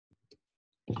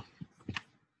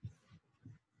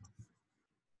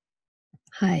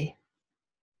Hi.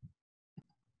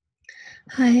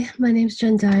 Hi, my name's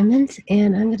Jen Diamond,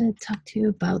 and I'm going to talk to you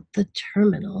about the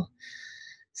terminal.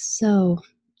 So,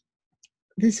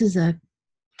 this is a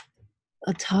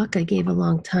talk I gave a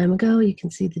long time ago. You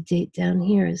can see the date down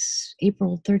here is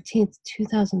April 13th,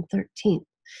 2013.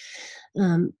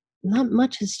 Not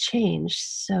much has changed,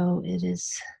 so it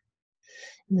is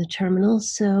in the terminal.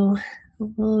 So,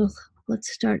 well,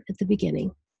 let's start at the beginning.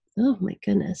 Oh my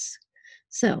goodness.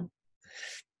 So,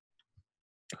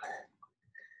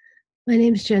 my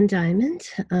name's Jen Diamond.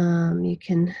 You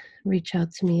can reach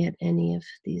out to me at any of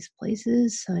these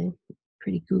places. I'm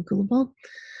pretty Googleable.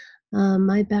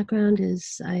 My background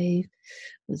is I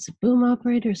was a boom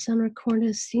operator, sound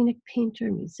recorder, scenic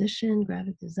painter, musician,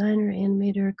 graphic designer,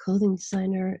 animator, clothing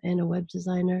designer, and a web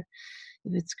designer.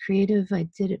 If it's creative, I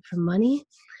did it for money.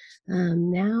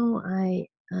 Now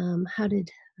how did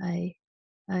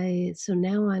so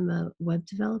now I'm a web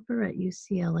developer at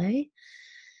UCLA.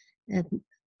 And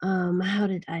how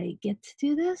did I get to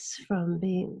do this from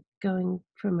going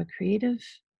from a creative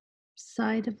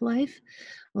side of life?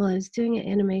 Well, I was doing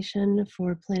an animation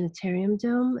for Planetarium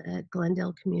Dome at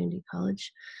Glendale Community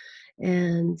College,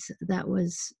 and that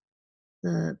was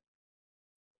the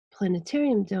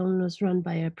Planetarium Dome was run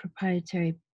by a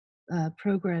proprietary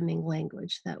programming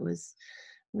language that was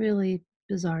really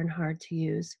bizarre and hard to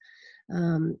use.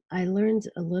 I learned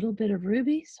a little bit of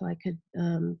Ruby so I could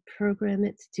program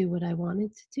it to do what I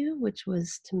wanted to do, which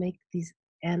was to make these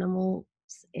animals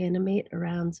animate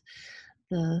around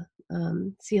the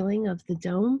ceiling of the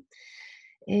dome.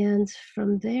 And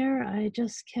from there, I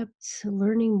just kept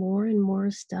learning more and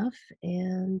more stuff.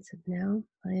 And now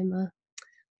I'm a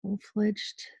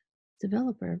full-fledged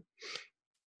developer.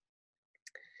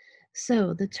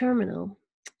 So the terminal.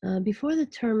 Before the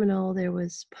terminal, there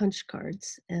was punch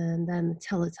cards and then the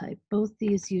teletype. Both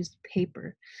these used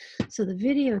paper. So the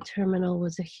video terminal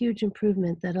was a huge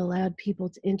improvement that allowed people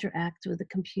to interact with the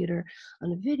computer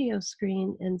on a video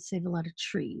screen and save a lot of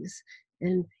trees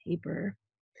and paper.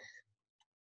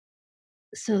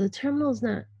 So the terminal is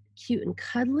not cute and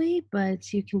cuddly,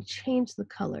 but you can change the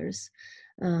colors.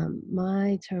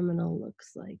 My terminal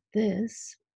looks like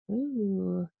this.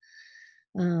 Ooh.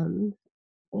 Um,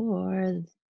 or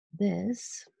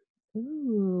this.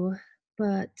 Ooh,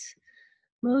 but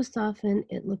most often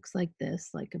it looks like this,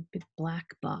 like a big black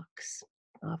box.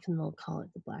 Often they'll call it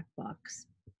the black box.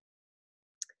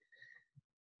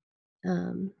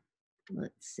 Um,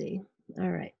 let's see.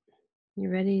 All right, you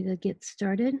ready to get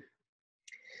started?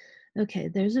 Okay,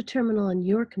 there's a terminal on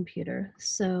your computer.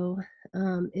 So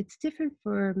it's different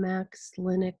for Macs,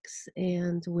 Linux,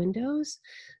 and Windows.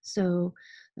 So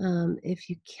if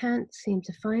you can't seem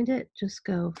to find it, just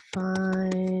go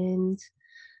find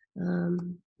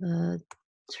the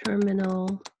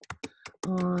terminal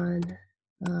on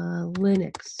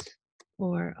Linux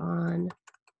or on,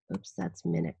 oops, that's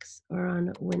Minix, or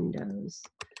on Windows.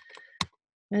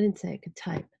 I didn't say I could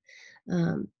type.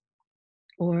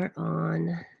 Or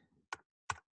on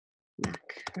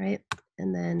Mac, right?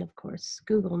 And then, of course,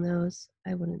 Google knows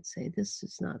I wouldn't say this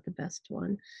is not the best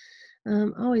one.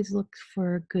 Always look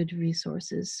for good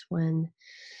resources when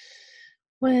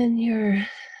you're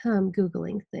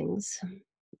Googling things.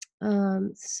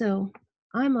 So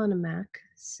I'm on a Mac,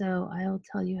 so I'll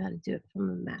tell you how to do it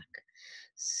from a Mac.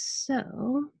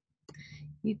 So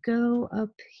you go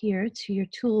up here to your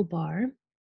toolbar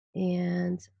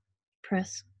and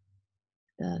press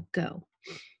go.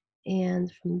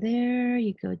 And from there,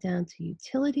 you go down to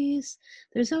utilities.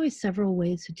 There's always several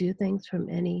ways to do things from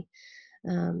any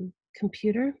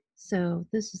computer. So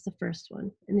this is the first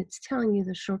one, and it's telling you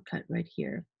the shortcut right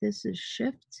here. This is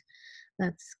Shift,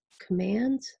 that's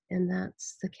Command, and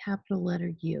that's the capital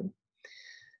letter U.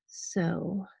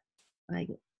 So I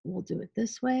will do it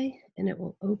this way, and it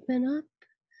will open up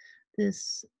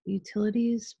this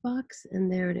utilities box,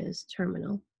 and there it is,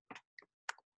 terminal.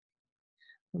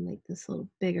 I'll make this a little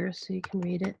bigger so you can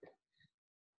read it.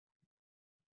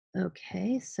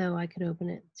 Okay, so I could open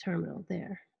it, terminal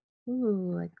there.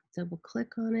 Ooh, I double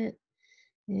click on it,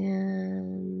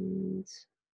 and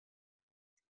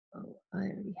oh, I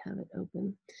already have it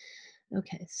open.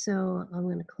 Okay, so I'm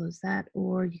going to close that,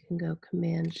 or you can go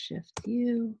Command Shift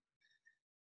U,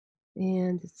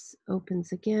 and it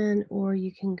opens again, or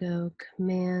you can go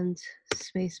Command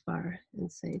Spacebar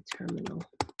and say terminal.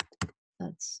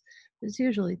 There's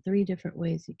usually 3 different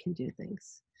ways you can do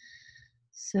things.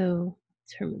 So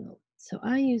terminal. So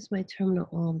I use my terminal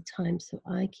all the time, so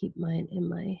I keep mine in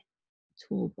my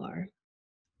toolbar.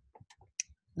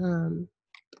 And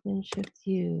Shift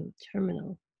U,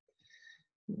 terminal.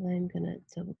 I'm going to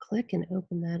double click and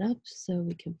open that up so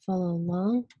we can follow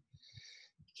along.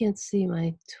 can't see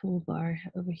my toolbar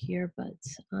over here, but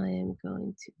I am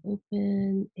going to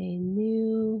open a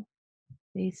new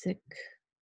basic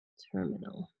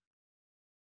terminal.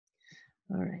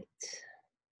 All right,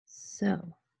 so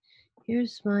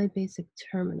here's my basic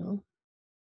terminal.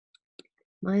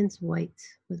 Mine's white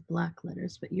with black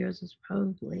letters, but yours is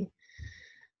probably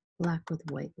black with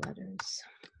white letters.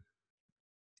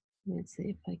 Let's see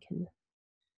if I can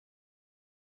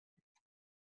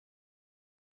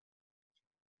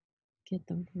get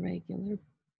the regular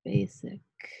basic.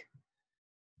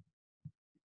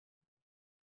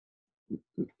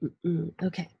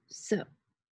 Okay, so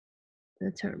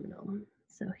the terminal.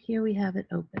 So here we have it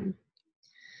open.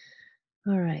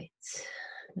 All right,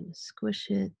 I'm going to squish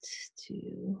it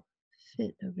to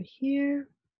fit over here.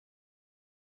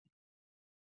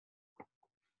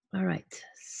 All right,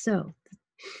 so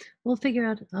we'll figure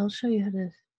out, I'll show you how to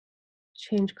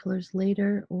change colors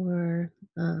later, or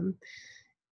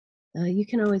you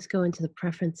can always go into the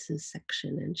preferences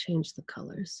section and change the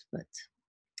colors, but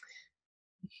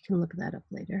you can look that up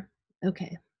later.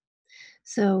 Okay,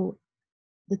 so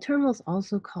the terminal is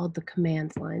also called the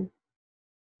command line.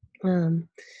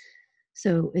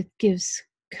 So it gives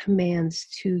commands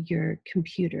to your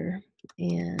computer.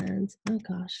 And oh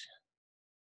gosh.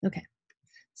 Okay.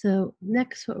 So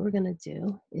next what we're going to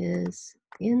do is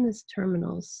in this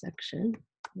terminals section,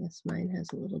 yes, mine has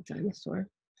a little dinosaur.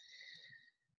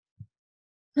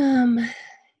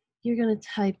 You're going to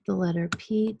type the letter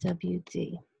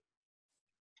PWD.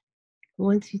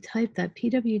 Once you type that,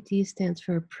 PWD stands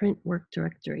for print work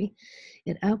directory.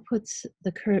 It outputs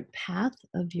the current path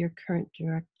of your current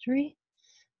directory.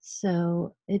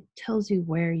 So it tells you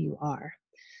where you are.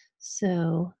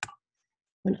 So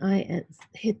when I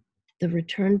hit the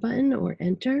return button or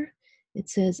enter, it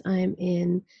says I'm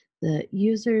in the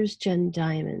users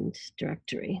jendiamond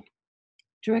directory.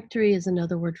 Directory is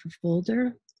another word for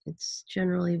folder. It's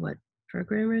generally what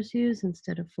programmers use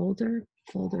instead of folder.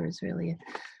 Folder is really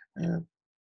a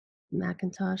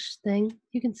Macintosh thing.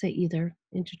 You can say either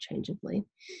interchangeably.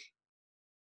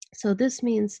 So this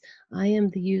means I am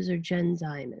the user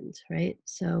jendiamond, right?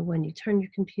 So when you turn your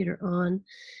computer on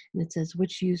and it says,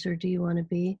 which user do you want to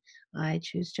be? I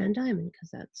choose jendiamond because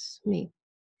that's me.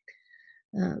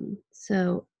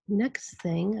 So next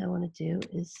thing I want to do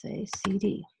is say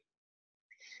CD.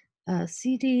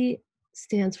 CD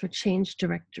stands for change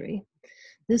directory.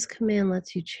 This command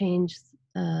lets you change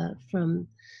from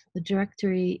the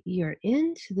directory you're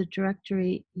in to the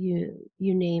directory you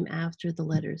name after the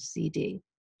letter CD.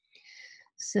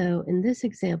 So in this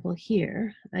example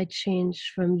here, I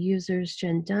changed from users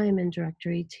jendiamond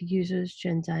directory to users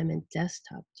jendiamond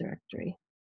desktop directory.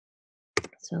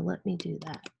 So let me do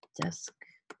that,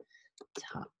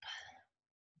 desktop.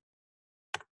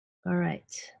 All right,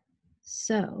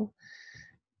 so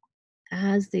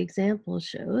as the example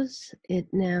shows, it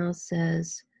now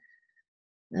says,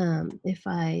 if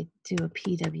I do a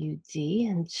PWD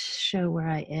and show where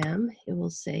I am, it will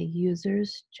say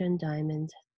users jendiamond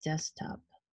desktop,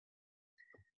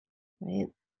 right?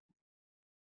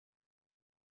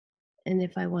 And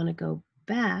if I want to go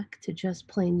back to just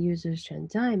plain users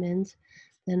jendiamond,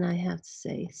 then I have to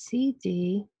say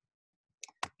cd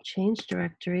change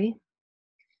directory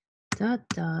dot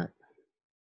dot.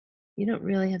 You don't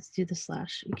really have to do the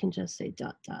slash. You can just say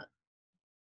dot dot.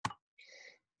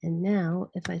 And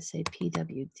now if I say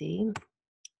pwd,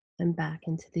 I'm back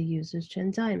into the users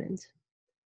jendiamond.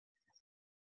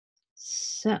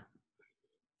 So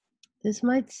this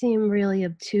might seem really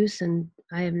obtuse and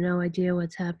I have no idea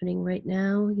what's happening right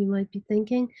now, you might be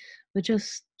thinking, but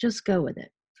just go with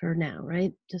it for now,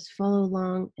 right? Just follow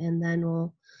along and then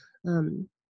we'll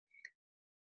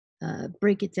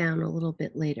break it down a little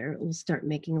bit later. It will start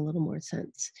making a little more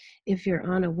sense. If you're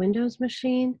on a Windows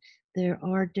machine, there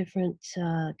are different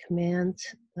commands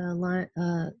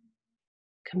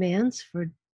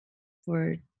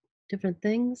for different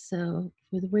things. So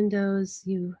with Windows,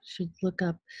 you should look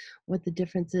up what the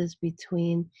difference is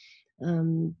between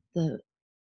the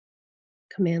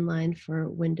command line for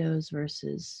Windows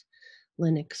versus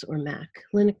Linux or Mac.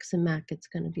 Linux and Mac, it's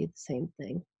going to be the same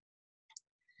thing.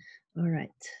 All right,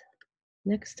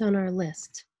 next on our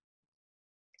list,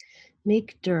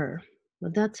 make dir.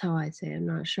 Well, that's how I say it. I'm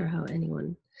not sure how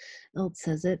anyone else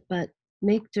says it, but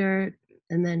make dir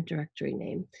and then directory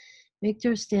name. Make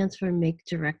dir stands for make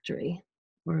directory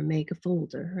or make a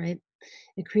folder, right?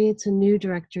 It creates a new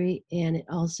directory and it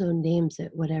also names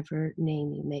it whatever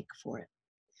name you make for it.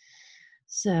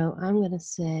 So I'm going to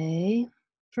say,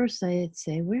 first I'd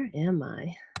say, where am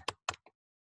I?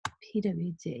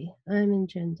 PWD. I'm in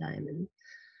jendiamond.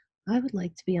 I would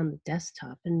like to be on the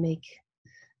desktop and make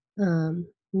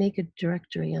make a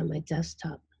directory on my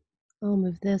desktop. I'll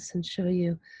move this and show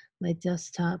you my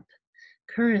desktop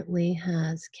currently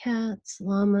has cats,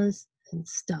 llamas, and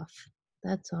stuff.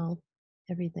 That's all,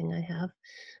 everything I have.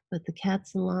 But the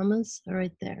cats and llamas are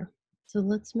right there. So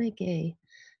let's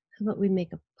how about we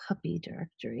make a puppy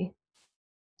directory?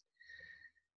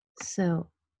 So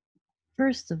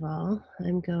first of all,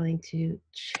 I'm going to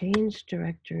change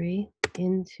directory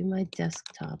into my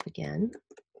desktop again.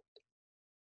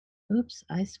 Oops,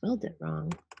 I spelled it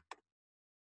wrong.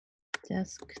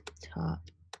 Desktop.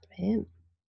 Right?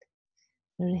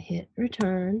 I'm going to hit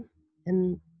return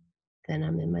and then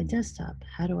I'm in my desktop.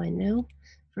 How do I know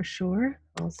for sure?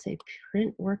 I'll say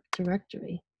print work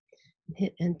directory and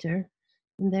hit enter.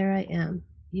 And there I am,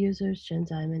 users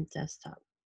jendiamond desktop.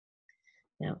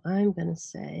 Now I'm going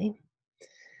to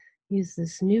use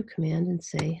this new command and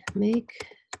say make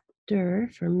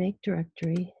dir for make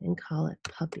directory and call it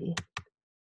puppy.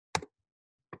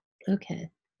 Okay,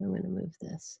 I'm going to move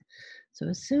this. So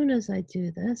as soon as I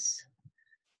do this,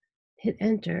 hit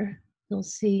enter, you'll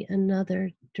see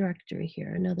another directory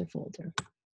here, another folder.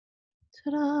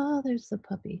 Ta-da, there's the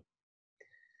puppy.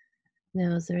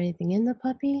 Now, is there anything in the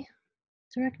puppy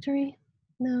directory?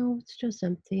 No, it's just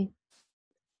empty.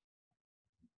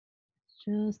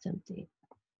 Just empty.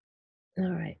 All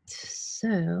right,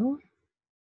 so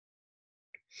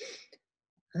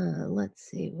let's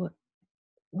see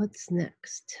what's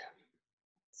next.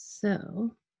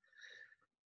 So,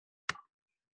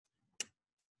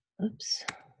 oops,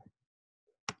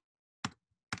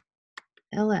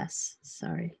 LS,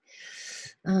 sorry.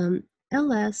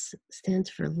 LS stands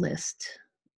for list.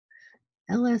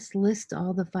 LS lists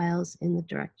all the files in the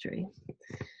directory.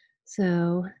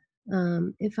 So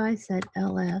if I said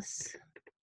LS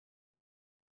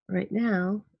right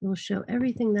now, it will show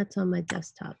everything that's on my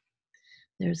desktop.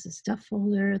 There's the stuff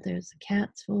folder, there's the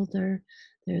cats folder,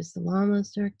 there's the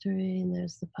llamas directory, and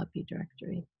there's the puppy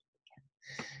directory.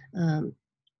 Um,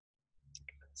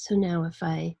 so now if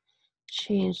I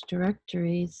change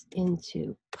directories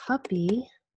into puppy,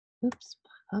 oops,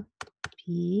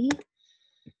 puppy,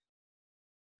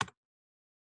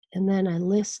 and then I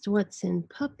list what's in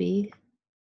puppy,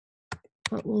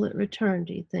 what will it return,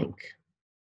 do you think?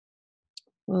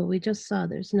 Well, we just saw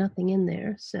there's nothing in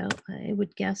there, so I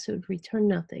would guess it would return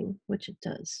nothing, which it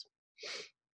does.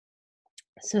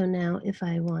 So now if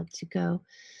I want to go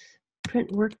print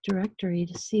work directory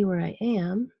to see where I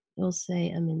am, it'll say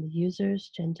I'm in the users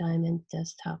jendiamond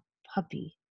desktop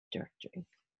puppy directory.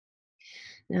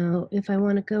 Now, if I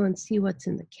want to go and see what's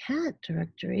in the cat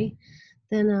directory,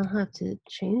 then I'll have to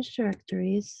change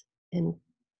directories and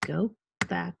go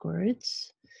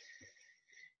backwards.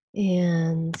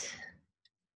 And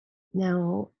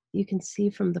now you can see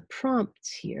from the prompt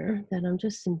here that I'm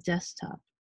just in desktop.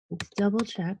 And to double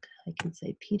check, I can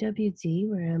say pwd,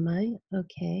 where am I?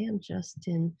 Okay, I'm just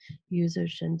in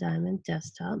users jendiamond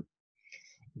desktop.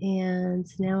 And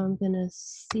now I'm going to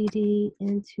cd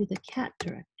into the cat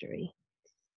directory.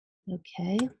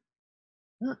 Okay.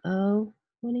 Uh-oh.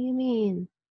 What do you mean?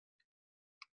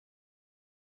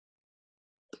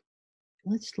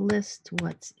 Let's list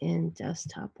what's in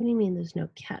desktop. What do you mean there's no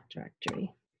cat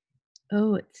directory?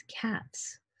 Oh, it's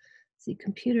cats. See,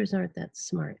 computers aren't that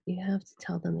smart. You have to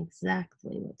tell them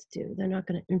exactly what to do. They're not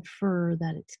going to infer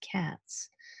that it's cats.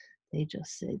 They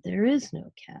just say there is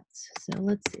no cats. So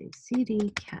let's see,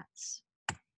 cd cats.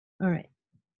 All right.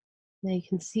 Now you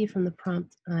can see from the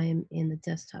prompt I'm in the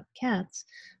desktop cats,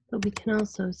 but we can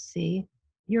also see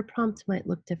your prompt might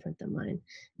look different than mine.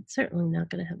 It's certainly not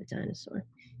going to have a dinosaur.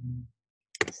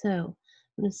 So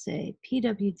I'm going to say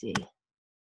pwd,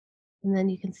 and then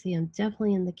you can see I'm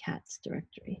definitely in the cats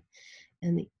directory.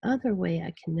 And the other way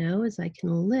I can know is I can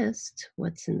list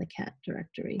what's in the cat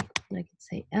directory. And I can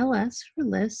say ls for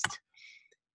list,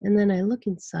 and then I look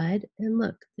inside and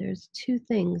look, there's two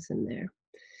things in there.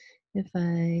 If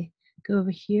I go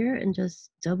over here and just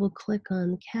double click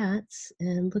on cats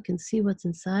and look and see what's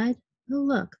inside, oh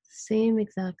look, the same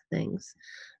exact things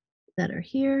that are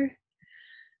here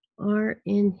are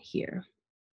in here.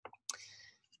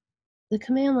 The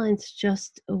command line's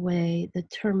just a way, the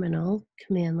terminal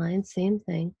command line, same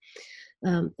thing,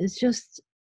 is just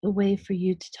a way for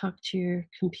you to talk to your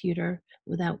computer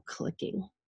without clicking.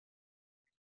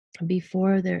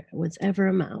 Before there was ever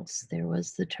a mouse, there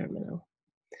was the terminal.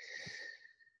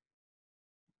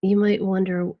 You might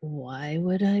wonder, why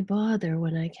would I bother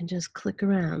when I can just click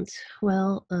around?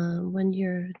 Well, when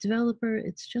you're a developer,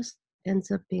 it's just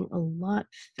ends up being a lot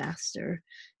faster,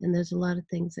 and there's a lot of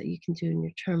things that you can do in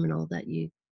your terminal that you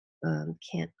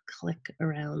can't click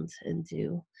around and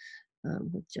do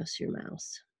with just your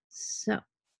mouse. So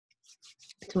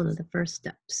It's one of the first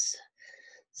steps.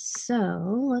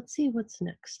 So let's see what's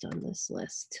next on this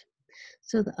list.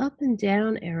 So the up and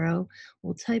down arrow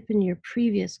will type in your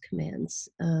previous commands.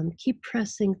 Keep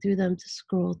pressing through them to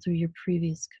scroll through your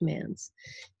previous commands.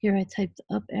 Here I typed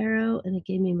up arrow and it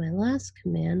gave me my last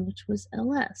command, which was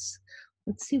ls.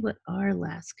 Let's see what our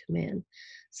last command.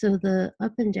 So the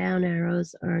up and down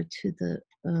arrows are to the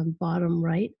bottom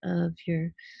right um,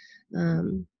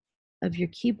 of your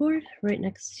keyboard, right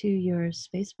next to your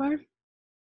spacebar.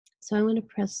 So I'm going to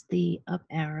press the up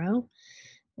arrow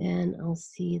and I'll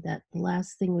see that the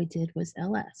last thing we did was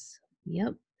ls.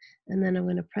 Yep. And then I'm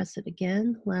going to press it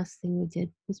again. Last thing we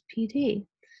did was PD.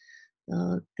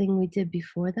 The thing we did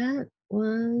before that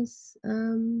was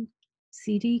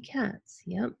CD cats.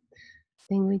 Yep.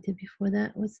 Thing we did before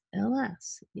that was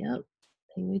ls. Yep.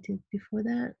 Thing we did before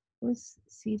that was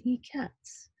CD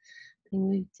cats. Thing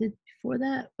we did before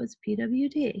that was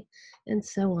PWD, and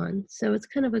so on. So it's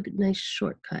kind of a nice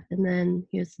shortcut. And then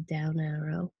here's the down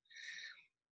arrow.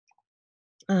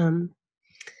 Um,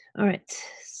 all right,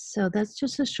 so that's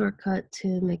just a shortcut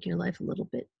to make your life a little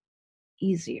bit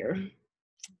easier.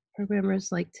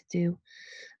 Programmers like to do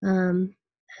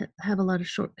have a lot of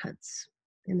shortcuts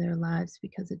in their lives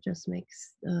because it just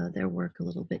makes their work a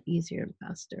little bit easier and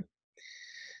faster.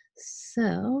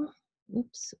 So,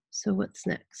 oops. So what's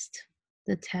next?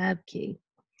 The tab key.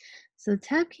 So the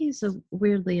tab keys are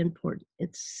weirdly important.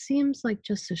 It seems like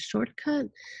just a shortcut,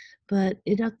 but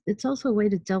it's also a way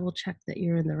to double check that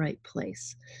you're in the right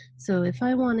place. So if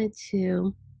I wanted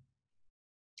to,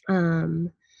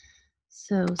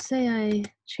 so say I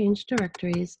changed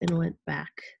directories and went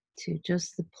back to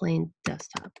just the plain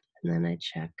desktop, and then I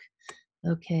check,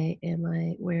 okay,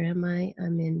 where am I?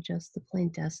 I'm in just the plain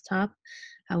desktop.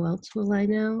 How else will I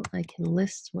know? I can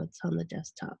list what's on the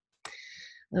desktop.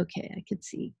 Okay, I could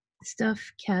see stuff,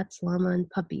 cats, llama, and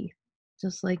puppy,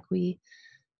 just like we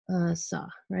saw,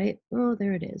 right? Oh,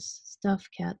 there it is, stuff,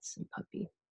 cats, and puppy.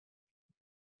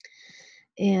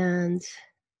 And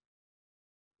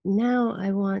now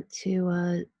I want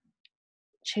to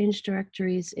change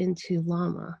directories into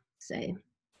llama, say,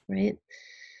 right?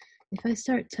 If I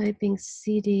start typing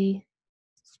cd,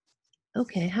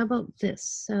 okay, how about this?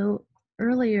 So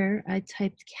earlier I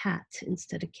typed cat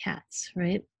instead of cats,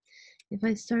 right? If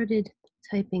I started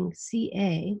typing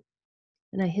ca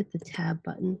and I hit the tab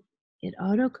button, it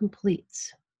auto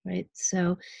completes, right?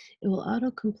 So it will auto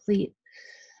complete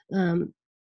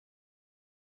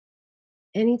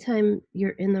anytime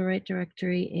you're in the right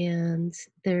directory and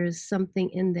there's something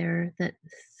in there that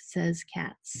says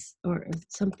cats or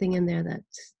something in there that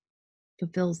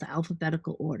fulfills the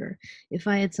alphabetical order. If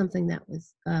I had something that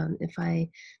was, if I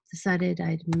decided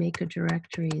I'd make a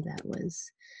directory that was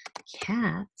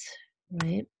cat,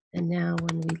 right? And now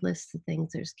when we list the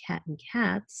things, there's cat and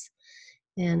cats,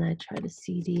 and I try to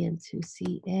cd into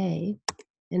CA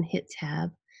and hit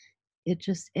tab, it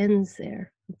just ends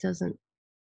there. It doesn't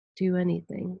do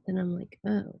anything. Then I'm like,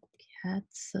 oh,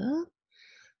 catsa?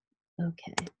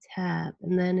 Okay, tab.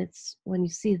 And then it's when you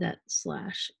see that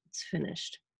slash, it's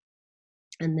finished.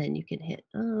 And then you can hit,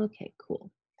 oh, okay, cool.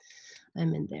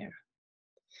 I'm in there.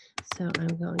 So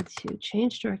I'm going to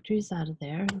change directories out of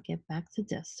there and get back to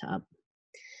desktop.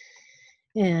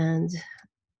 And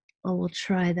I will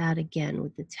try that again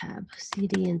with the tab.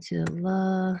 CD into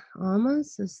la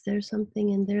almas. Is there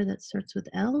something in there that starts with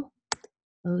L?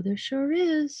 Oh, there sure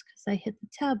is, because I hit the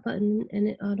tab button and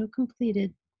it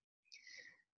auto-completed.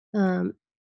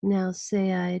 Now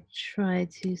say I try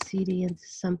to CD into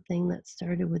something that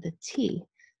started with a T.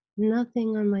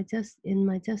 Nothing on my in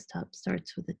my desktop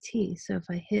starts with a T. So if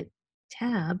I hit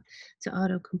tab to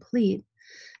auto-complete,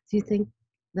 do you think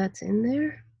that's in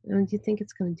there? Do you think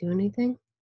it's going to do anything?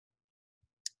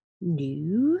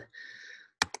 No.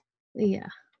 Yeah.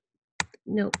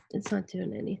 Nope, it's not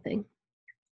doing anything.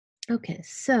 Okay,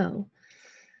 so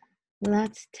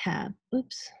that's tab.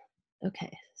 Oops.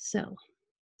 Okay, so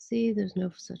see, there's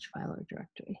no such file or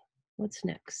directory. What's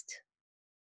next?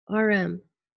 RM,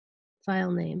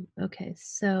 file name. Okay,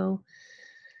 so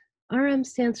RM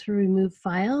stands for remove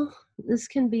file. This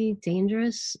can be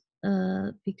dangerous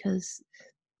because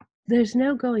there's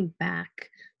no going back.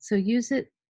 So use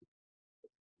it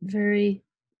very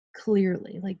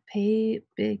clearly, like pay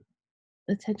big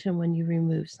attention when you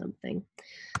remove something.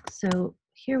 So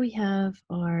here we have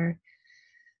our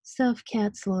stuff,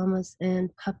 cats, llamas,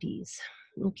 and puppies.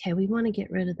 Okay, we want to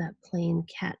get rid of that plain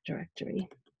cat directory.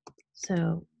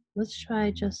 So let's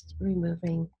try just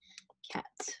removing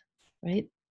cats, right?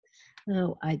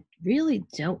 No, I really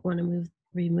don't want to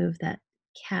remove that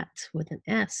cat with an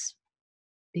S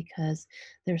because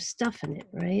there's stuff in it,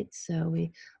 right? So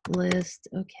we list,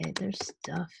 okay, there's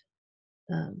stuff.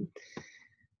 Um,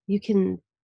 you can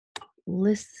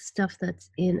list stuff that's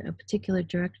in a particular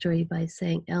directory by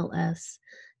saying ls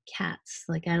cats.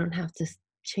 Like I don't have to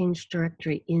change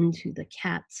directory into the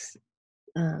cats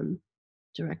um,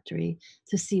 directory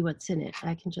to see what's in it.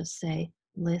 I can just say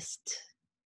list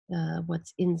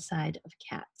what's inside of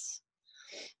cats.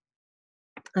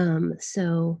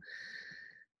 So,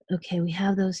 okay, we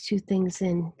have those two things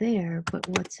in there, but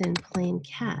what's in plain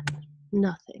cat?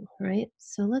 Nothing, right?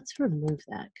 So let's remove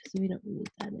that because we don't need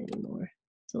that anymore.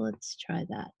 So let's try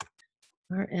that.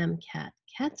 RM cat.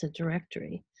 Cat's a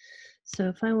directory. So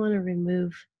if I want to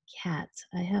remove cat,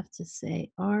 I have to say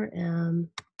RM,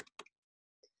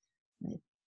 I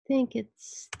think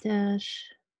it's dash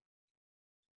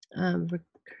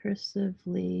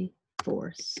recursively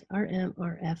force,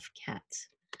 RMRF cat.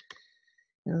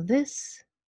 Now this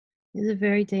is a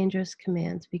very dangerous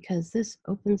command because this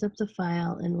opens up the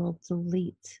file and will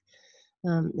delete.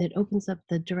 It opens up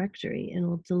the directory and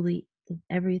will delete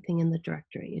everything in the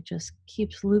directory. It just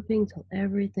keeps looping till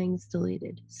everything's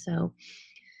deleted. So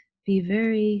be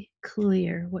very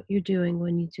clear what you're doing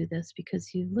when you do this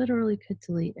because you literally could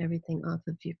delete everything off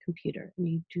of your computer and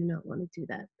you do not want to do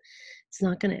that. It's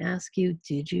not going to ask you,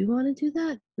 did you want to do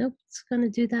that? Nope, it's going to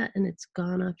do that and it's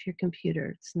gone off your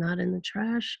computer. It's not in the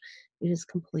trash. It is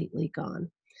completely gone.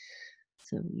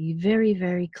 So be very,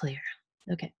 very clear.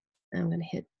 Okay, I'm going to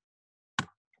hit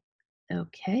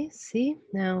okay. See,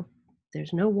 now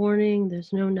there's no warning.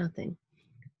 There's no nothing.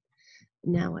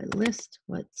 Now I list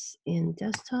what's in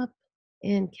desktop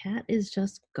and cat is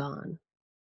just gone,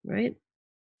 right?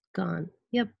 Gone.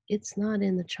 Yep, it's not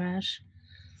in the trash.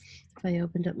 If I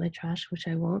opened up my trash, which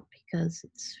I won't because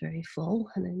it's very full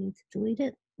and I need to delete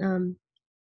it.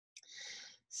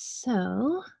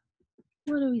 So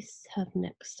what do we have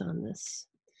next on this?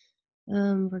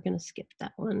 We're going to skip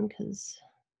that one because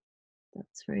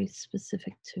that's very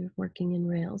specific to working in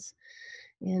Rails.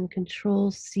 And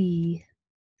Control C,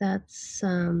 that's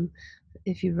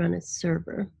if you run a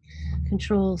server.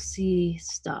 Control C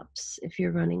stops if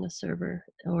you're running a server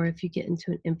or if you get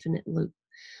into an infinite loop.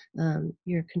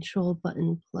 Your control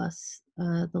button plus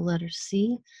the letter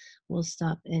C will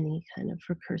stop any kind of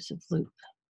recursive loop.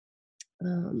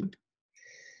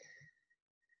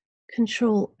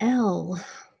 Control L,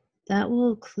 that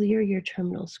will clear your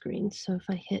terminal screen. So if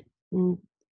I hit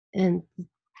and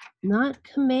not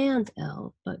Command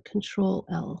L, but Control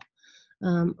L,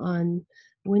 on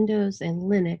Windows and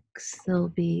Linux, there'll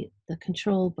be the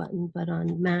control button, but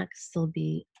on Macs, there'll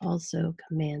be also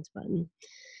command button.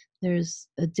 There's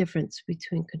a difference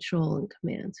between control and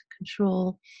command.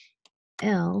 Control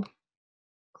L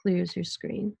clears your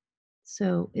screen.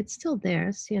 So it's still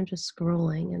there. See, I'm just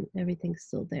scrolling and everything's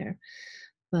still there.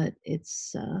 But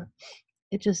it's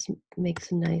it just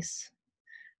makes a nice,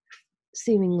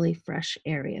 seemingly fresh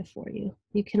area for you.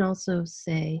 You can also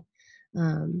say,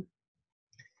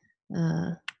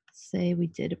 say we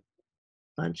did a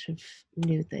bunch of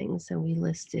new things and we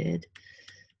listed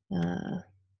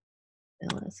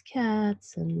ls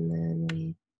cats and then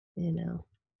we,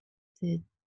 did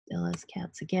ls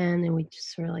cats again and we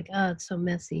just were like, oh, it's so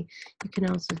messy. You can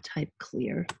also type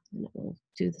clear and it will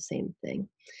do the same thing.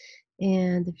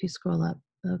 And if you scroll up,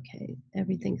 okay,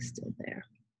 everything's still there.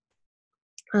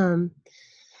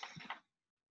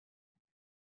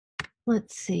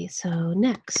 Let's see. So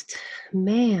next,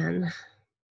 man,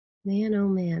 oh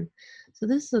man. So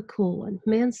this is a cool one.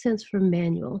 Man stands for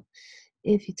manual.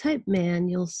 If you type man,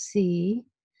 you'll see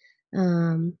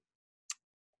uh,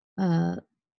 a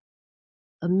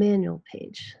manual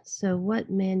page. So what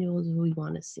manual do we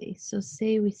want to see? So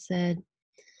say we said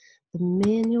the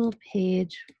manual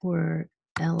page for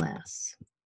LS,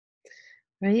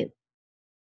 right?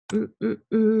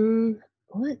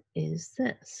 What is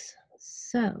this?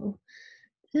 So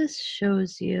this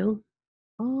shows you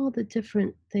all the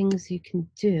different things you can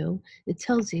do. It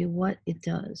tells you what it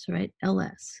does, right?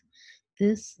 LS.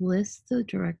 This lists the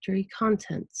directory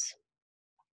contents.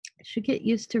 You should get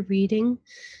used to reading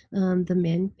the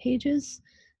man pages.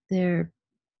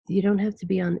 You don't have to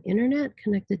be on the internet,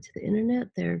 connected to the internet.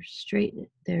 They're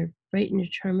right in your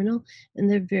terminal, and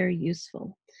they're very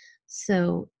useful.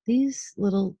 So these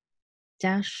little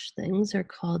dash things are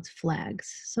called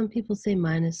flags. Some people say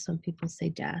minus, some people say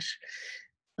dash.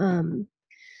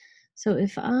 So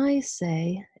if I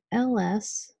say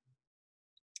ls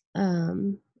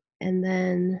and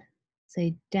then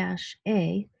say dash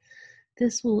a,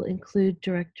 this will include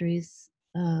directories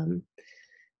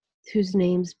whose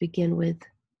names begin with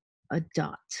a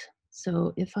dot.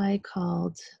 So if I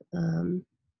called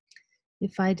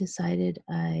if I decided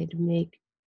I'd make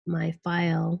my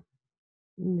file,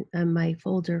 my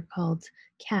folder called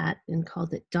cat and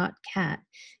called it .cat,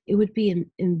 it would be an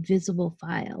invisible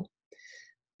file,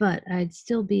 but I'd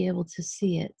still be able to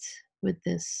see it with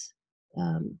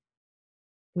um,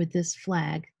 this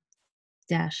flag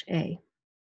 -a.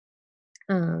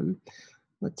 Um,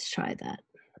 let's try that.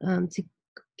 To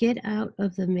get out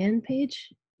of the man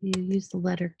page, you use the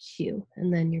letter Q,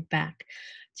 and then you're back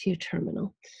to your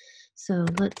terminal. So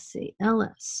let's see,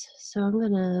 ls. So I'm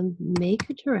going to make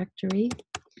a directory.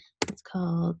 It's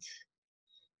called,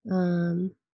 well,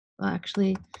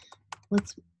 actually,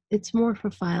 let's, it's more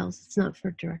for files, it's not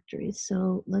for directories.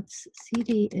 So let's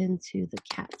cd into the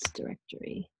cats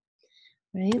directory,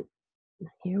 right?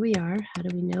 Here we are. How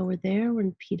do we know we're there? We're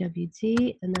in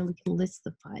PWD, and then we can list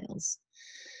the files.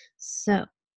 So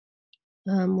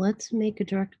let's make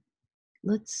a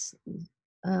let's,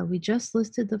 we just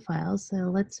listed the files. Now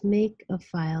let's make a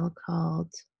file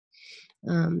called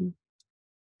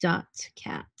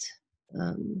 .cat,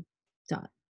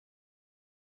 dot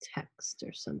text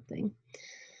or something.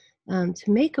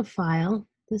 To make a file,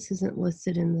 this isn't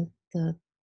listed in the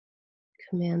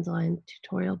command line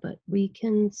tutorial, but we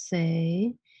can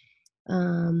say,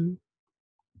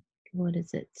 what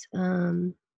is it?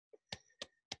 Oh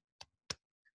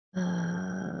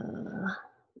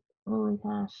my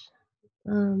gosh.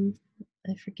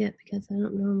 I forget because I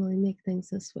don't normally make things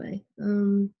this way.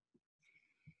 Now,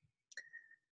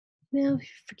 if you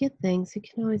forget things, you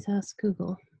can always ask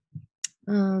Google.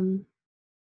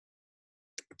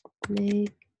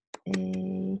 Make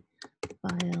a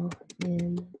file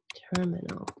in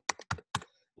terminal,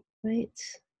 right?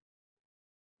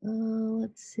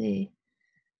 Let's see.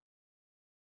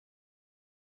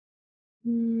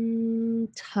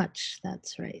 Touch,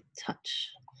 that's right,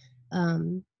 touch.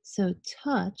 So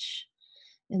touch,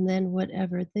 and then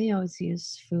whatever, they always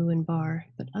use foo and bar,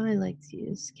 but I like to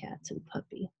use cats and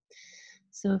puppy.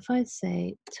 So if I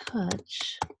say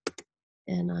touch,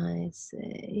 and I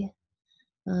say,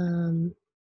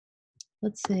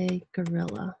 let's say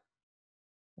gorilla.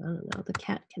 I don't know, the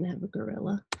cat can have a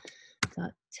gorilla.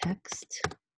 Dot text.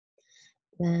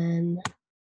 Then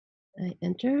I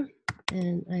enter,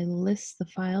 and I list the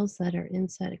files that are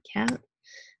inside a cat.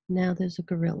 Now there's a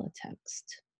gorilla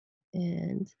text.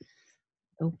 And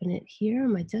open it here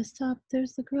on my desktop,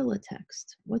 there's the gorilla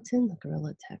text. What's in the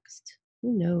gorilla text?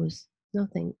 Who knows?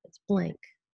 Nothing. It's blank,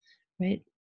 right?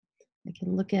 I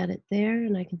can look at it there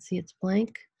and I can see it's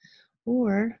blank,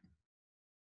 or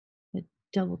by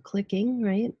double clicking,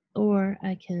 right? Or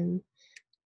I can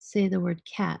say the word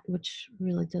cat, which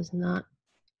really does not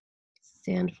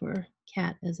stand for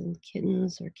cat as in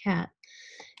kittens or cat.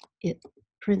 It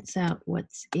prints out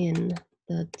what's in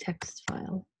the text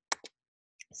file.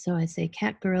 So I say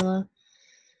cat gorilla.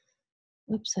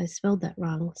 Oops, I spelled that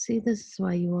wrong. See, this is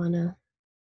why you want to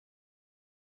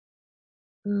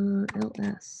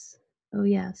ls. Oh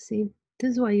yeah, see,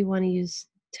 this is why you want to use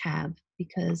tab,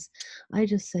 because I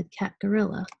just said cat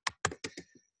gorilla.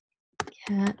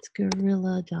 Cat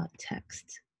gorilla dot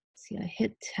text. See, I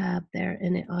hit tab there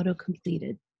and it auto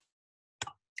completed.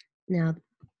 Now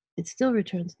it still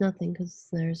returns nothing because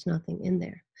there's nothing in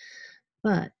there.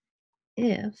 But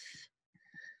if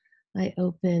I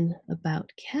open about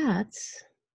cats,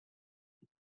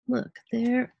 look,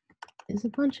 there is a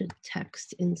bunch of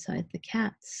text inside the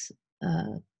cats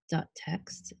dot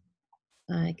text.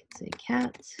 I can say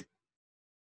cat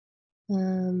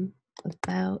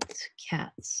about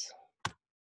cats.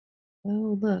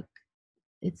 Oh, look,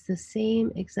 it's the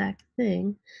same exact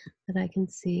thing that I can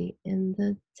see in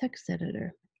the text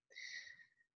editor.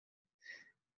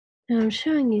 Now I'm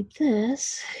showing you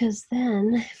this because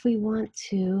then if we want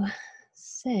to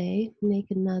say, make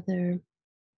another,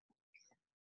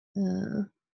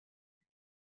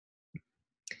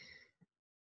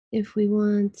 if we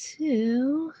want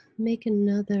to make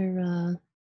another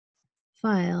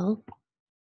file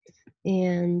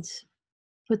and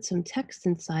put some text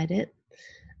inside it,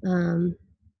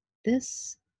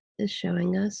 this is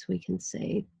showing us, we can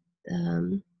say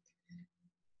the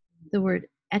word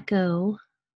echo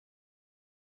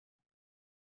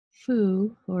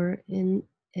foo, or in,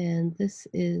 and this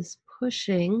is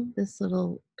pushing, this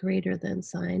little greater than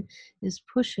sign is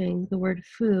pushing the word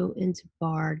foo into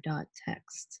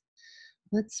bar.text.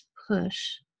 Let's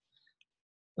push,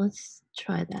 let's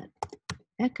try that.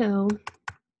 Echo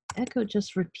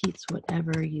just repeats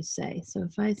whatever you say. So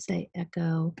if I say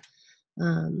echo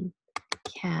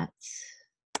cat,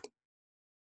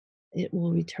 it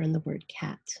will return the word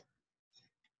cat.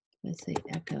 If I say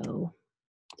echo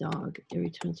dog, it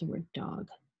returns the word dog.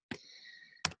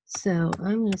 So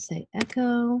I'm going to say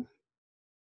echo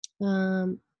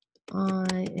Um,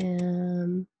 I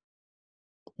am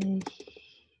a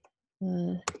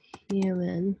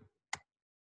human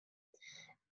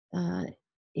uh,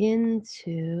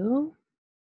 into,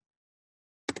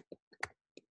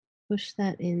 push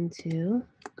that into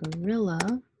gorilla,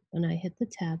 and I hit the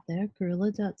tab there,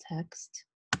 gorilla.text.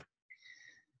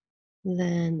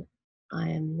 Then I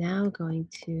am now going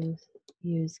to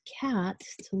use cat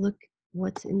to look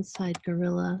what's inside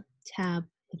gorilla tab,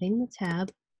 hitting the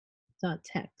tab dot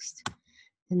text.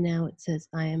 And now it says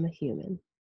I am a human.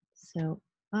 So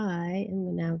I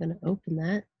am now going to open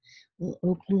that. Will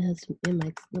open as in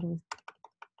my little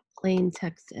plain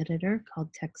text editor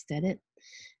called text edit,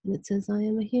 and it says I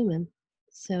am a human.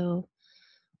 So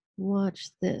watch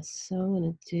this. So I'm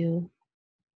going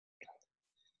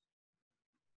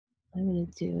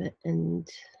to do it, and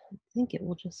I think it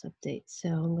will just update. So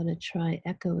I'm going to try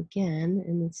echo again,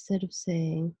 and instead of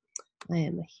saying I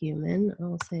am a human,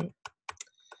 I'll say,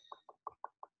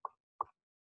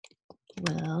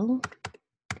 well,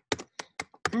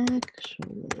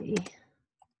 actually,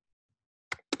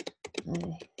 I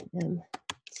am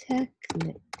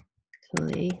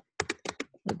technically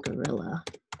a gorilla.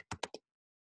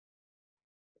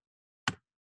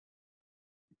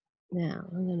 Now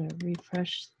I'm going to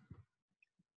refresh.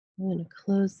 I'm going to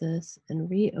close this and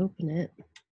reopen it.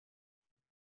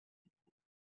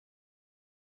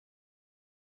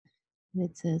 And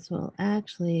it says, well,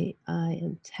 actually, I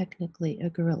am technically a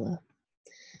gorilla.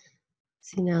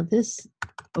 See, now this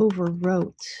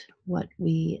overwrote what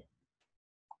we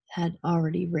had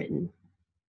already written.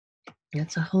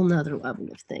 That's a whole nother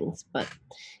level of things. But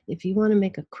if you want to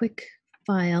make a quick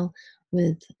file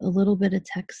with a little bit of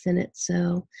text in it,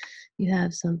 so you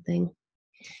have something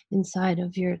inside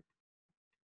of your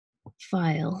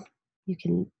file, you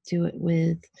can do it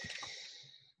with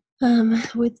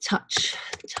touch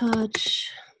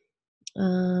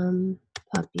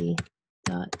puppy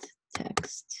dot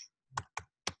text.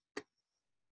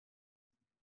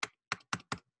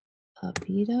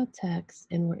 Puppy.text,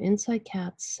 and we're inside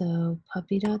cats, so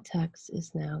puppy.text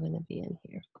is now going to be in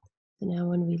here. So now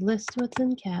when we list what's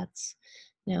in cats,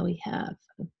 now we have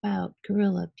about,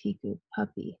 gorilla, piku,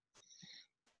 puppy,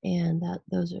 and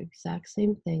those are exact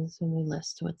same things when we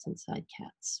list what's inside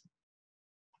cats.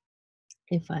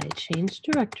 If I change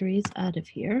directories out of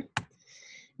here,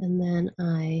 and then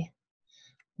I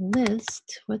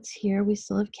list what's here, we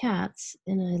still have cats,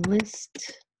 and I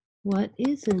list what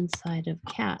is inside of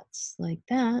cats like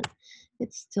that,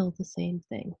 it's still the same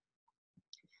thing.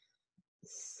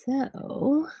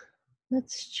 So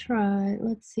let's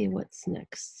see what's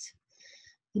next.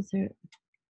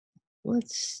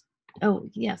 Oh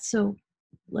yeah, so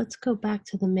let's go back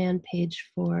to the man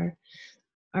page. For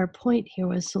our point here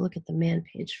was to look at the man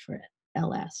page for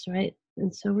ls, right?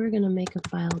 And so we're going to make a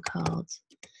file called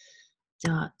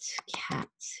 .cat.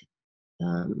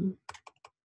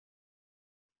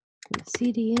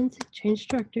 cd into change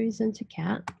directories into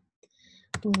cat.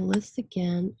 We'll list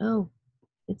again. Oh,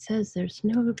 it says there's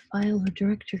no file or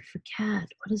directory for cat.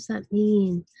 What does that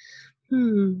mean?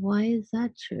 Why is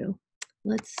that true?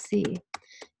 Let's see.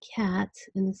 Cat,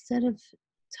 and instead of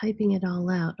typing it all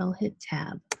out, I'll hit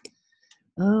tab.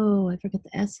 Oh, I forgot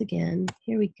the S again.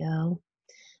 Here we go.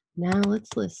 Now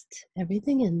let's list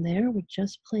everything in there with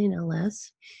just plain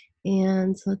ls,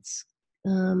 and let's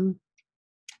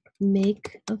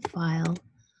make a file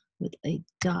with a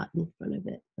dot in front of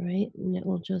it, right? And it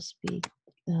will just be,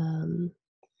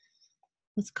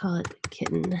 let's call it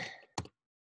kitten.txt,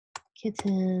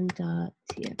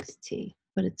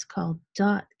 but it's called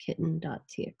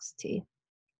 .kitten.txt.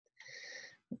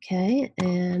 Okay,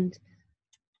 and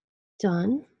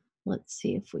done. Let's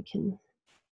see if we can,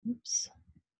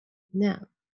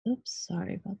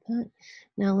 sorry about that.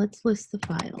 Now let's list the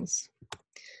files.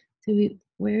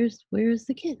 Where's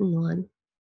the kitten one?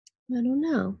 I don't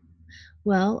know.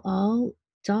 Well, all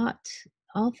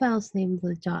files named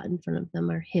with a dot in front of them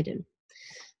are hidden.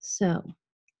 So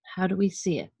how do we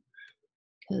see it?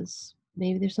 Because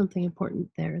maybe there's something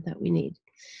important there that we need.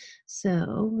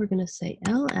 So we're going to say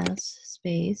ls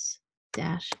space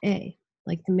 -a,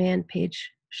 like the man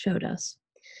page showed us.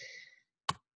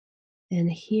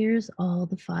 And here's all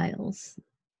the files.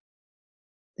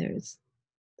 There's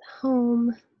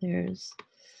home, there's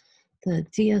the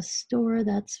DS store,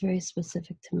 that's very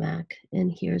specific to Mac,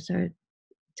 and here's our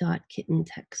 .kitten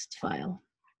text file.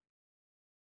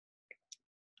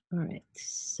 All right,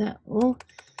 so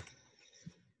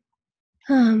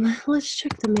let's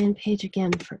check the man page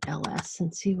again for ls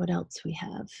and see what else we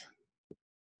have.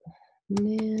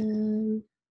 Man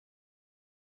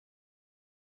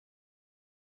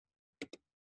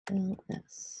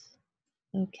ls.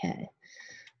 Okay.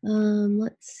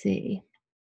 Let's see.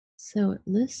 So it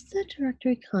lists the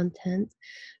directory content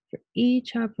for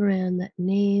each operand that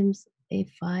names a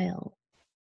file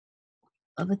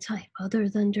of a type other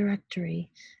than directory.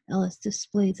 ls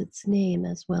displays its name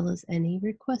as well as any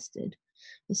requested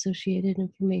associated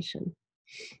information.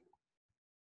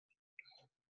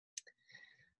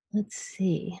 Let's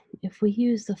see. If we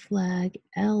use the flag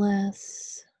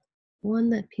ls, one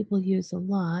that people use a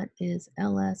lot is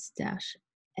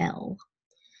ls-l.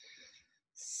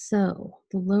 So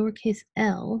the lowercase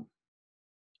l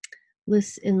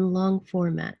lists in long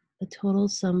format a total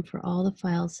sum for all the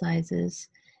file sizes,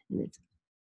 and it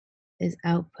is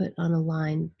output on a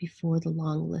line before the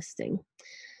long listing.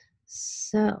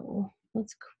 So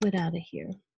let's quit out of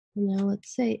here. Now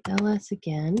let's say ls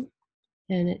again,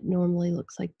 and it normally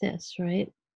looks like this,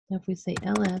 right? Now if we say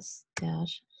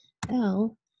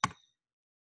ls-l,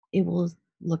 it will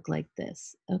look like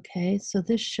this. Okay, so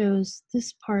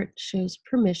this part shows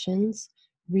permissions: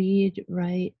 read,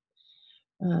 write,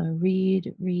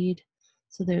 read.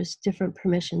 So there's different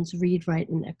permissions: read, write,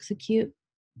 and execute.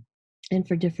 And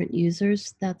for different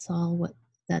users, that's all what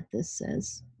that this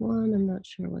says. One, I'm not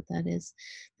sure what that is.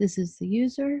 This is the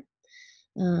user.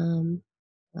 Um,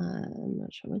 I'm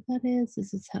not sure what that is.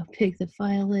 This is how big the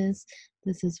file is.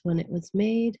 This is when it was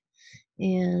made.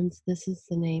 And this is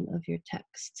the name of your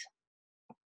text.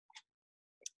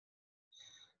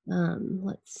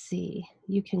 Let's see.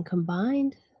 You can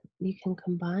combine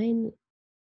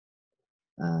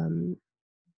um,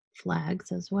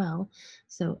 flags as well.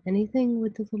 So anything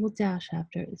with the little dash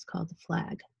after is called a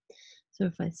flag. So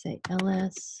if I say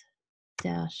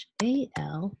ls-al, it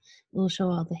will show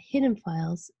all the hidden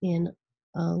files in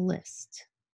a list.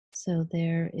 So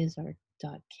there is our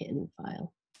 .kitten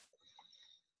file.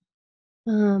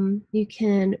 You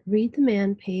can read the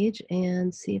man page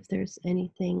and see if there's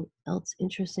anything else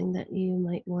interesting that you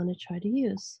might want to try to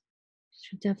use. You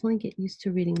should definitely get used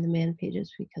to reading the man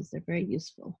pages because they're very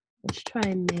useful. Let's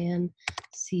try man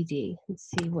CD and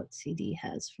see what CD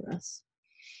has for us.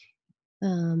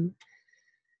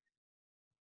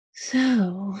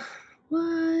 So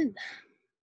what?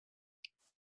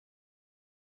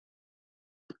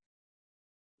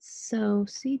 So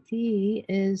CD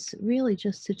is really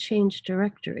just to change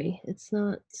directory. It's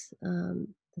not the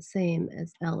same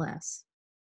as ls.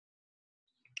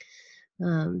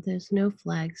 There's no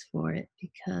flags for it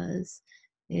because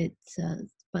it's,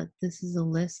 but this is a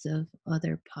list of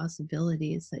other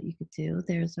possibilities that you could do.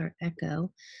 There's our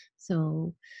echo.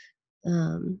 So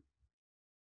um,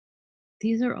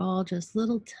 these are all just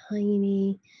little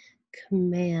tiny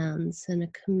commands, and a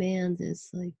command is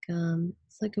like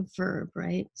it's like a verb,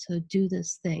 right? So do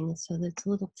this thing. So that's a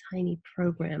little tiny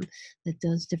program that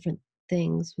does different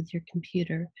things with your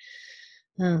computer.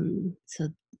 So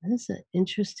that's an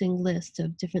interesting list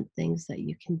of different things that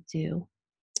you can do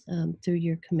through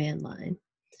your command line.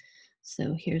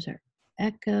 So here's our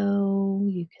echo.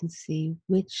 You can see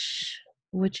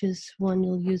which is one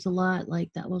you'll use a lot.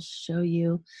 Like that will show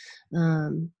you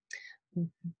um,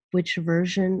 which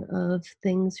version of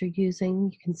things you're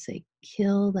using. You can say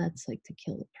kill, that's like to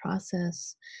kill the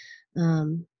process. I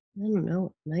don't know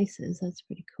what nice is, that's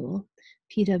pretty cool.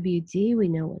 PWD, we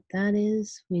know what that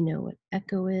is. We know what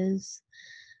echo is.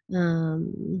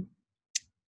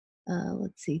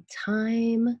 Let's see,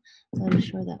 time. I'm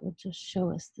sure that will just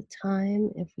show us the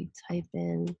time if we type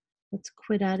in, let's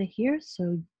quit out of here.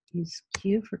 So use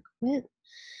Q for quit.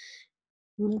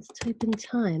 And let's type in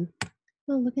time.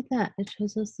 Oh, look at that. It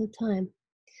shows us the time.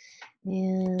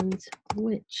 And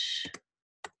which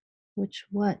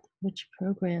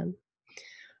program.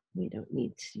 We don't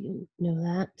need to know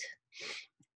that.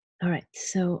 All right,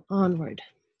 so onward.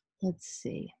 Let's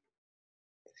see.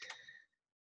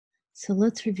 So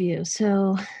let's review.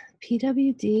 So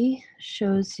PWD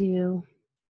shows you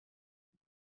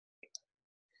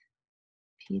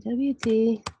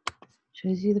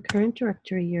the current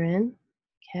directory you're in.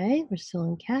 Okay, we're still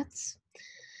in cats.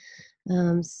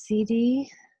 CD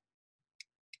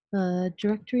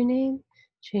directory name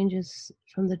changes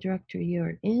from the directory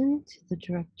you're in to the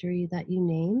directory that you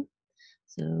name.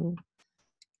 So,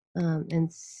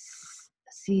 and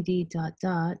CD dot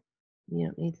dot, you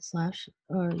don't need the slash,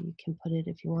 or you can put it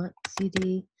if you want.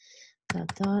 CD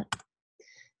dot dot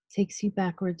takes you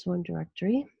backwards one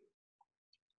directory.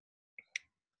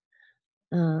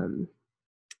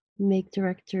 Make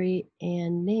directory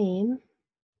and name.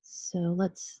 So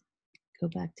let's go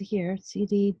back to here.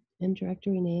 CD and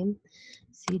directory name,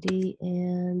 CD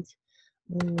and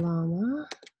llama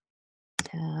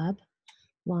tab,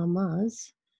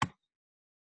 llamas.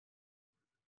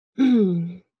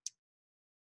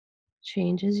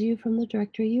 changes you from the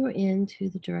directory you were in to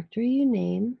the directory you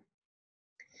name.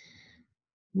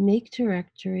 Make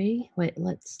directory, wait,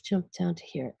 let's jump down to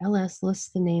here. ls lists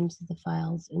the names of the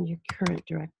files in your current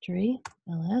directory,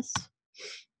 ls.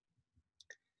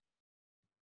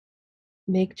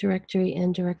 Make directory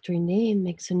and directory name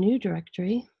makes a new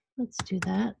directory. Let's do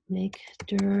that. Make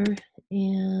dir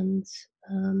and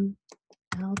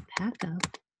alpaca.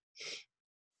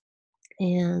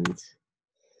 And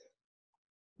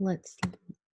let's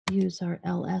use our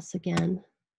ls again.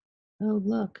 Oh,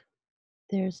 look,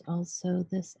 there's also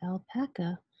this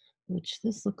alpaca, which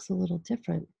this looks a little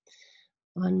different.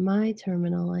 On my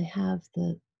terminal, I have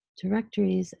the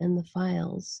directories and the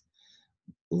files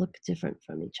look different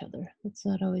from each other. That's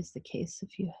not always the case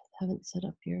if you haven't set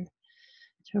up your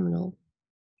terminal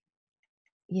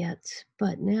yet.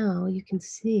 But now you can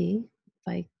see, if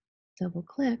I double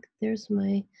click, there's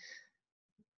my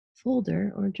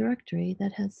folder or directory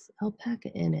that has alpaca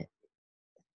in it.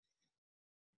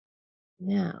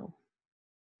 Now,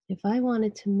 if I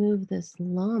wanted to move this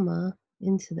llama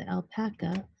into the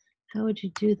alpaca, how would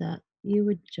you do that? You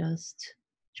would just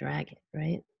drag it,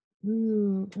 right?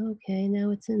 Okay,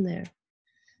 now it's in there.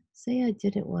 Say I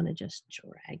didn't want to just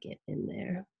drag it in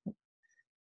there.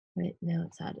 Right now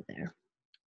it's out of there.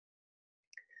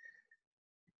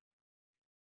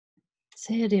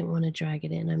 Say I didn't want to drag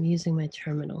it in. I'm using my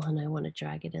terminal and I want to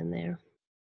drag it in there.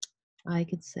 I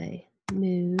could say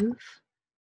move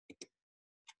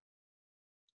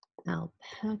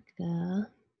alpaca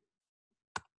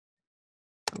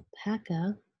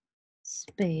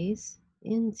space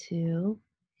into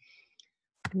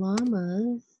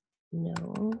llamas.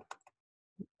 No,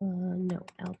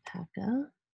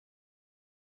 alpaca.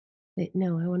 Wait,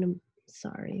 no, I want to,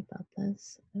 sorry about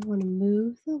this. I want to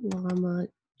move the llama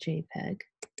JPEG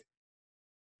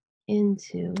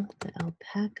into the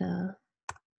alpaca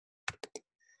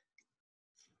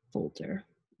folder.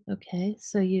 Okay,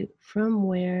 so you, from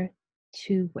where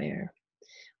to where?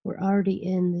 We're already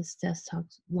in this desktop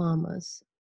llamas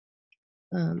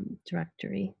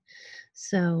directory.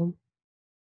 So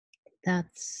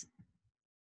that's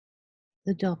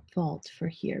the default for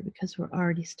here because we're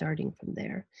already starting from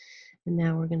there. And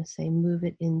now we're going to say move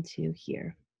it into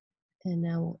here. And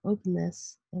now we'll open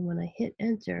this. And when I hit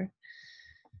enter,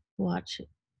 watch,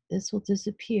 this will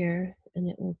disappear and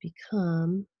it will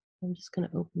become, I'm just going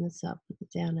to open this up with the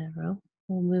down arrow.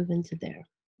 We'll move into there.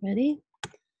 Ready?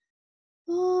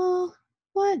 Oh,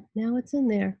 what? Now it's in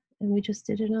there. And we just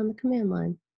did it on the command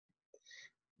line.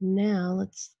 Now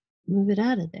let's move it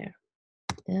out of there.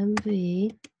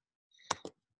 MV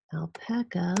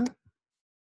alpaca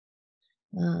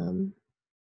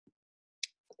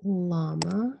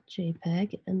llama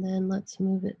JPEG, and then let's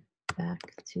move it back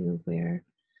to where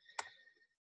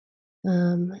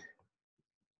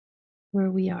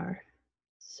we are.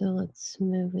 So let's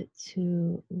move it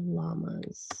to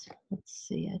llamas. Let's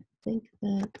see, I think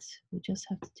that we just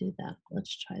have to do that.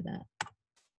 Let's try that.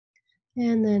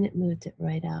 And then it moved it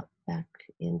right out back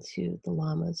into the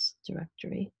llamas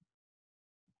directory.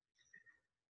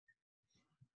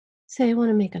 Say I want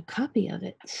to make a copy of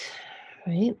it,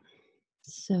 right?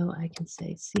 So I can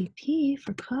say CP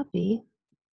for copy,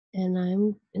 and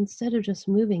I'm, instead of just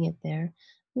moving it there,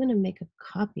 I'm going to make a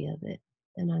copy of it,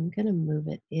 and I'm going to move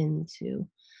it into,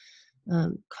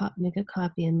 make a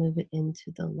copy and move it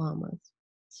into the llamas.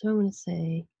 So I'm going to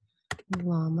say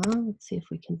llama. Let's see if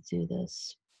we can do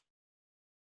this.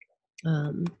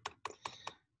 Or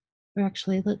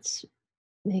actually, let's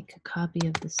make a copy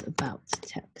of this about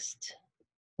text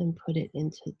and put it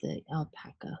into the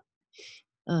alpaca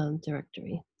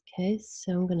directory. Okay,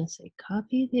 so I'm going to say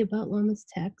copy the about llamas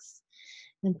text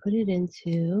and put it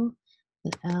into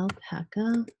the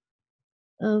alpaca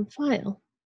file.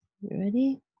 You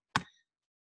ready?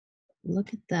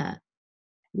 Look at that.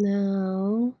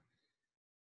 Now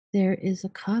there is a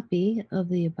copy of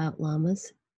the about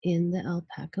llamas in the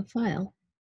alpaca file.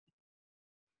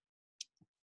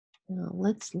 Now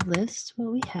let's list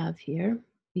what we have here.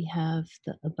 We have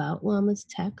the about llamas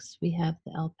text, we have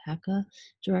the alpaca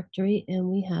directory, and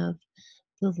we have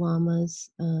the llamas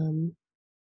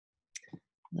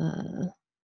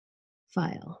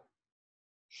file.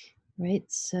 Right,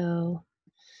 so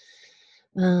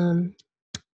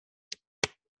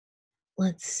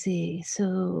let's see.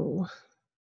 So,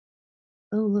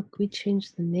 oh look, we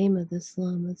changed the name of this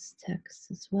llama's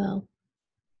text as well.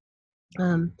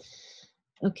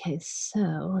 Okay, so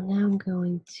now I'm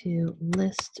going to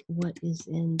list what is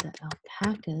in the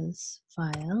alpacas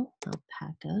file,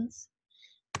 alpacas,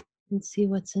 and see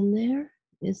what's in there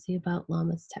is the about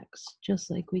llamas text,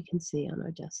 just like we can see on our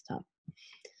desktop.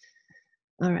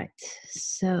 All right,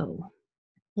 so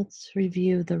let's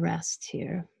review the rest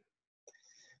here.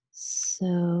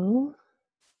 So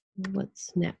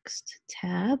what's next?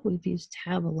 Tab. We've used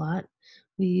tab a lot.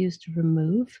 We used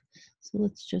remove. So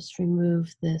let's just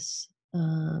remove this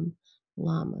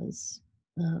llamas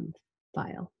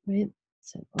file, right?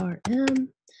 So rm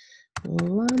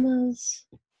llamas,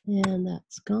 and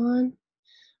that's gone.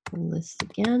 We'll list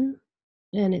again,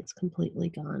 and it's completely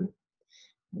gone.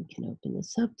 We can open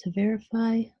this up to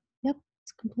verify. Yep,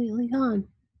 it's completely gone.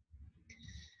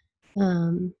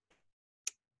 Um,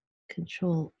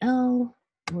 Control L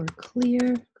or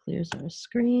clear, clears our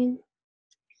screen.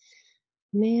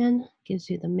 Man gives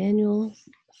you the manual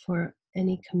for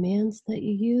any commands that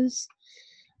you use.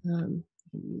 You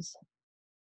can use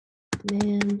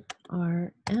man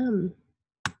rm.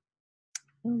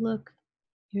 Oh, look,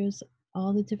 here's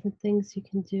all the different things you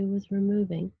can do with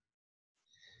removing.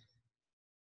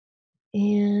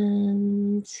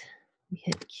 And we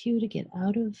hit Q to get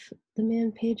out of the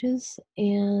man pages.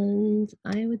 And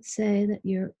I would say that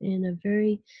you're in a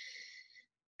very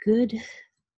good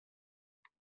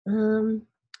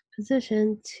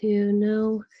position to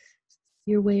know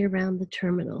your way around the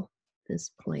terminal at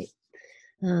this point.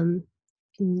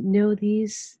 Know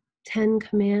these 10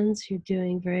 commands, you're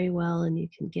doing very well, and you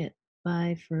can get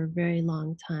by for a very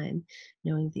long time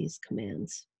knowing these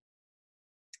commands.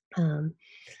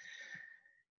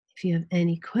 If you have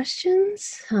any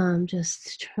questions,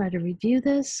 just try to review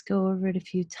this, go over it a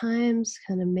few times,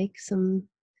 kind of make some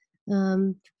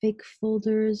fake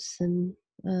folders and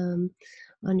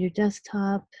on your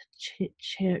desktop,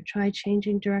 try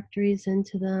changing directories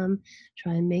into them,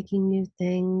 try making new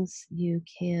things. You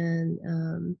can,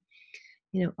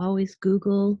 always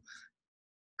Google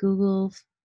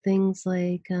things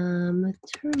like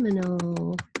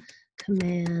terminal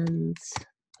commands.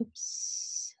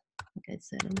 Oops, like I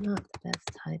said, I'm not the best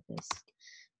typist.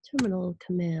 Terminal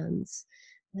commands.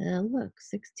 Look,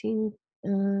 16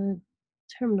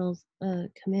 terminals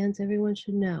commands everyone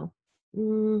should know.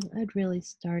 I'd really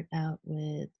start out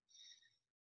with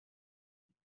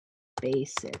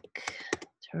basic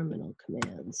terminal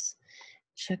commands.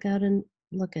 Check out and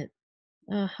look at,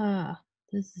 aha,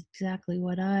 this is exactly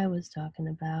what I was talking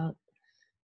about.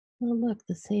 Oh, look,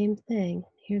 the same thing.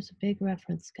 Here's a big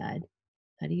reference guide.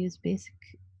 How to use basic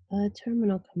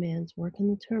terminal commands, work in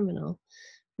the terminal.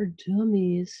 For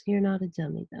dummies, you're not a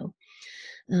dummy though.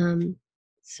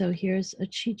 So here's a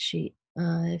cheat sheet.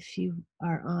 If you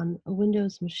are on a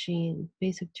Windows machine,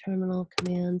 basic terminal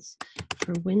commands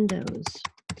for Windows,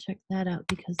 check that out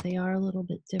because they are a little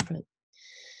bit different.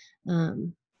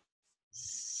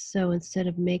 So instead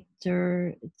of make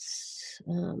dir, it's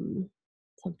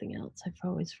something else. I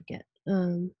always forget.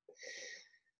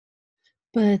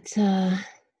 But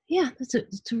yeah,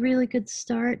 it's a really good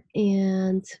start.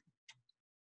 And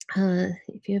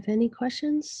if you have any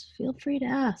questions, feel free to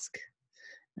ask.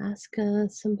 Ask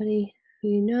somebody who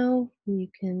you know. You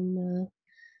can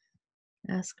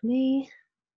ask me.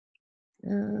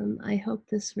 I hope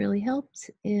this really helped.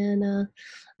 And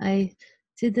I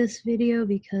did this video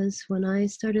because when I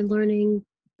started learning,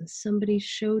 somebody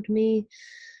showed me.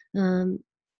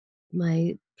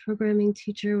 My programming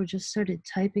teacher just started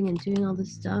typing and doing all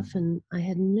this stuff, and I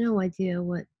had no idea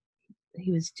what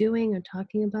he was doing or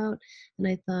talking about. And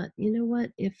I thought, you know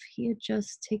what? If he had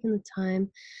just taken the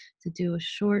time to do a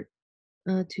short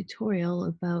tutorial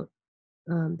about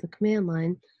the command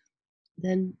line,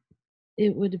 then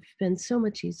it would have been so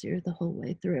much easier the whole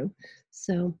way through.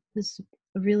 So this is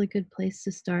a really good place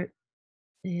to start,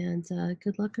 and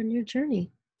good luck on your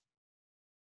journey.